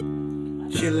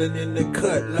Chillin' in the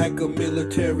cut like a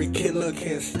military killer.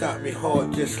 Can't stop me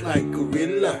hard just like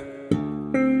gorilla.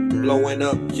 Blowing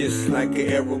up just like an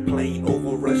aeroplane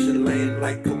over Russian land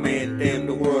like a man, damn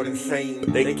the world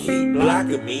insane. They keep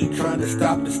blocking me, trying to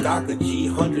stop the stalker G.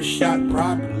 100 shot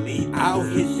properly, I'll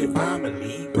hit your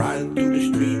family. Riding through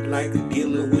the street like a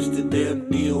dealer, what's the damn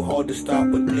deal? Hard to stop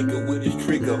a nigga with his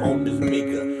trigger on his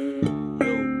nigga.